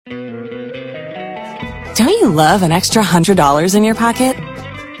Don't you love an extra $100 in your pocket?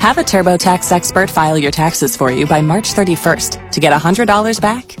 Have a TurboTax expert file your taxes for you by March 31st to get $100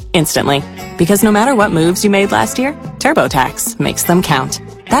 back instantly. Because no matter what moves you made last year, TurboTax makes them count.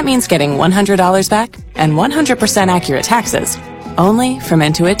 That means getting $100 back and 100% accurate taxes, only from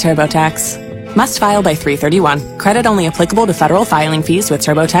Intuit TurboTax. Must file by 3/31. Credit only applicable to federal filing fees with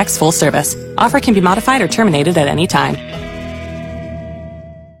TurboTax full service. Offer can be modified or terminated at any time.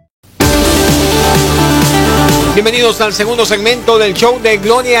 Bienvenidos al segundo segmento del show de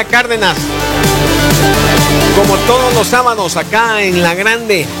Gloria Cárdenas. Como todos los sábados acá en La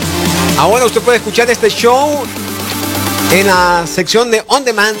Grande. Ahora usted puede escuchar este show en la sección de On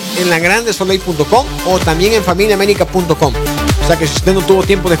Demand en lagrandesoleil.com o también en familiaamerica.com. O sea que si usted no tuvo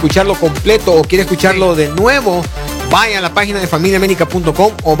tiempo de escucharlo completo o quiere escucharlo de nuevo, vaya a la página de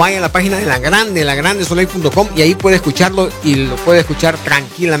familiaamerica.com o vaya a la página de lagrandesoleil.com y ahí puede escucharlo y lo puede escuchar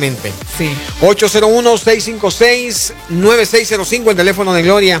tranquilamente. Sí. 801-656-9605, el teléfono de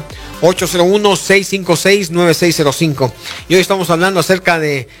Gloria. 801-656-9605. Y hoy estamos hablando acerca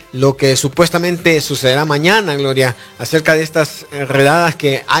de lo que supuestamente sucederá mañana, Gloria, acerca de estas redadas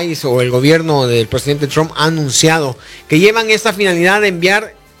que ICE o el gobierno del presidente Trump ha anunciado, que llevan esa finalidad de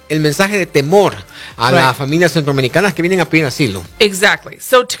enviar el mensaje de temor a las familias centroamericanas que vienen a pedir asilo. Exactly.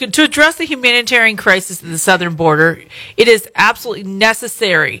 So to address the humanitarian crisis at the southern border, it is absolutely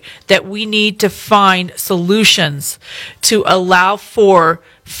necessary that we need to find solutions to allow for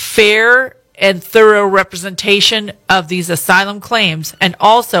fair and thorough representation of these asylum claims. And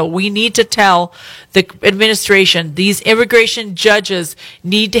also, we need to tell the administration, these immigration judges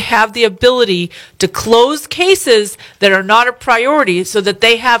need to have the ability to close cases that are not a priority so that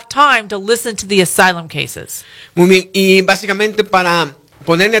they have time to listen to the asylum cases. Muy bien, y básicamente para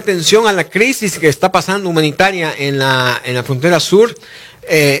ponerle atención a la crisis que está pasando humanitaria en la frontera sur,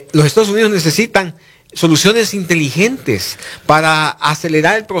 los Estados Unidos necesitan soluciones inteligentes para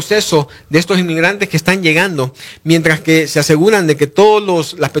acelerar el proceso de estos inmigrantes que están llegando, mientras que se aseguran de que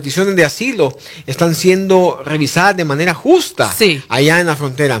todas las peticiones de asilo están siendo revisadas de manera justa allá en la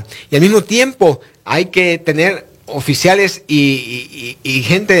frontera. Y al mismo tiempo hay que tener oficiales y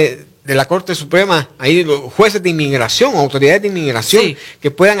gente de la Corte Suprema, ahí los jueces de inmigración, autoridades de inmigración,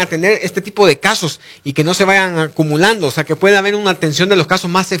 que puedan atender este tipo de casos y que no se vayan acumulando, o sea, que pueda haber una atención de los casos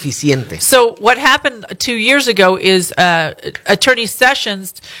más eficientes. So what happened 2 years ago is Attorney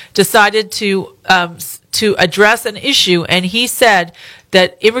Sessions decided to address an issue, and he said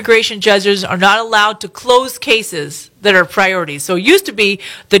that immigration judges are not allowed to close cases that are priorities. So it used to be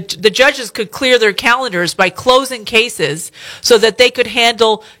the judges could clear their calendars by closing cases so that they could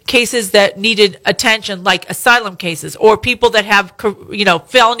handle cases that needed attention, like asylum cases or people that have,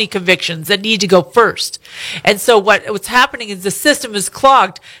 felony convictions that need to go first. And so what's happening is the system is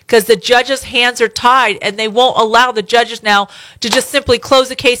clogged because the judges' hands are tied, and they won't allow the judges now to just simply close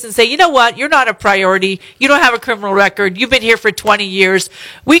the case and say, you know what, you're not a priority. You don't have a criminal record. You've been here for 20 years.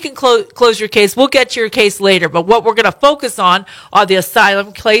 We can close your case. We'll get your case later. But what we're going to focus on are the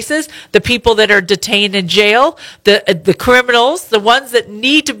asylum cases, the people that are detained in jail, the criminals, the ones that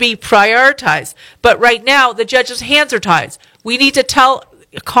need to be prioritized. But right now, the judges' hands are tied. We need to tell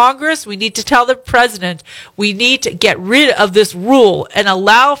Congress, we need to tell the president, we need to get rid of this rule and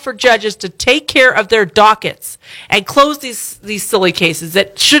allow for judges to take care of their dockets and close these silly cases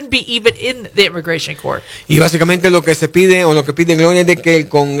that shouldn't be even in the immigration court. Y básicamente lo que se pide o lo que pide Gloria es de que el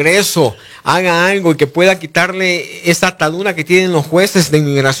Congreso haga algo y que pueda quitarle esa atadura que tienen los jueces de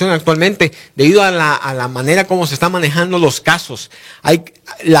inmigración actualmente debido a la manera como se están manejando los casos.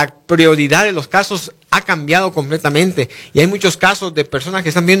 La prioridad de los casos ha cambiado completamente y hay muchos casos de personas que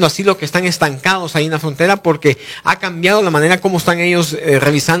están viendo asilo que están estancados ahí en la frontera porque ha cambiado la manera como están ellos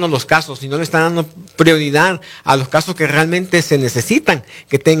revisando los casos y no le están dando prioridad a los casos que realmente se necesitan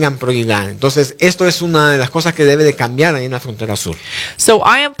que tengan prioridad. Entonces esto es una de las cosas que debe de cambiar ahí en la frontera sur. So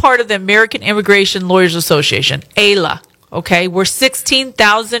I am part of the American Immigration Lawyers Association, AILA. Okay, we're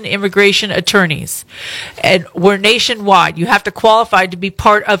 16,000 immigration attorneys, and we're nationwide. You have to qualify to be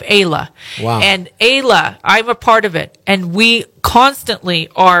part of AILA. Wow. And AILA, I'm a part of it, and we constantly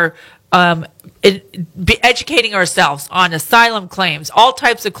are educating ourselves on asylum claims, all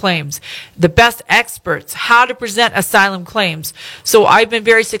types of claims, the best experts, how to present asylum claims. So I've been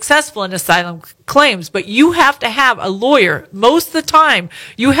very successful in asylum claims, but you have to have a lawyer. Most of the time,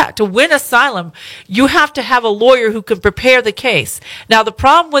 you have to win asylum. You have to have a lawyer who can prepare the case. Now, the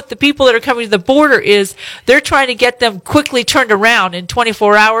problem with the people that are coming to the border is they're trying to get them quickly turned around in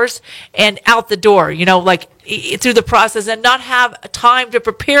 24 hours and out the door, through the process and not have time to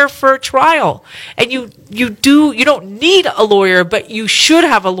prepare for a trial. criminal. And you don't need a lawyer, but you should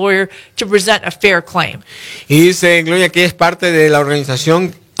have a lawyer to present a fair claim. Y dice Gloria que es parte de la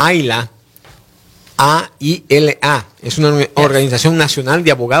organización AILA, AILA. Es una organización nacional de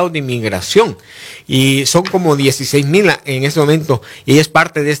abogados de inmigración y son como 16,000 en este momento, y ella es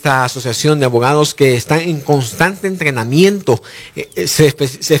parte de esta asociación de abogados que están en constante entrenamiento, se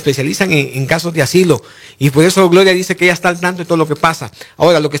especializan en casos de asilo, y por eso Gloria dice que ella está al tanto de todo lo que pasa.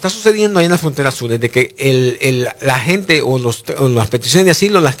 Ahora, lo que está sucediendo ahí en la frontera sur es de que la gente o las peticiones de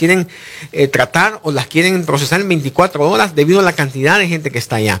asilo las quieren tratar o las quieren procesar en 24 horas debido a la cantidad de gente que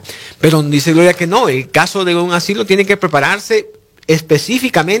está allá, pero dice Gloria que no, el caso de un asilo tiene que prepararse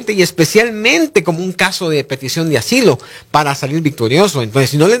específicamente y especialmente como un caso de petición de asilo para salir victorioso. Entonces,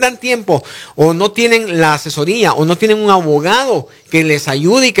 si no les dan tiempo o no tienen la asesoría o no tienen un abogado que les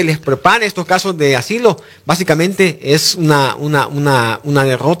ayude y que les prepare estos casos de asilo, básicamente es una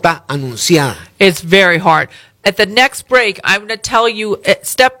derrota anunciada. It's very hard. At the next break, I'm going to tell you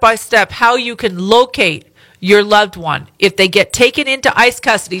step by step how you can locate your loved one if they get taken into ICE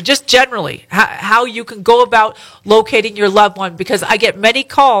custody, just generally how you can go about locating your loved one, because I get many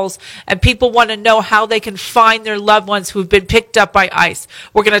calls and people want to know how they can find their loved ones who've been picked up by ICE.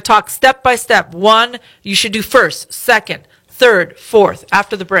 We're going to talk step by step. One, you should do first, second, third, fourth,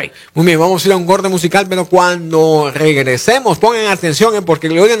 after the break. Muy bien, vamos a ir a un corte musical, pero cuando regresemos, pongan atención, porque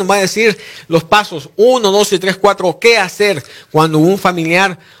Gloria nos va a decir los pasos 1, 2 y 3, 4, qué hacer cuando un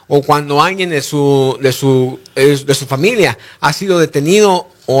familiar o cuando alguien de su familia ha sido detenido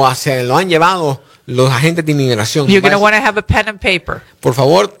o se lo han llevado los agentes de inmigración. You're going to want to have a pen and paper. Por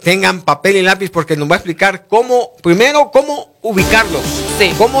favor, tengan papel y lápiz, porque nos va a explicar cómo ubicarlos,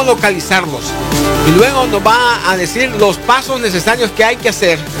 Sí. cómo localizarlos. Y luego nos va a decir los pasos necesarios que hay que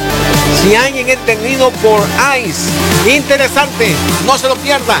hacer si alguien es detenido por ICE. Interesante, no se lo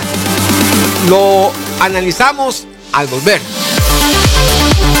pierda. Lo analizamos al volver.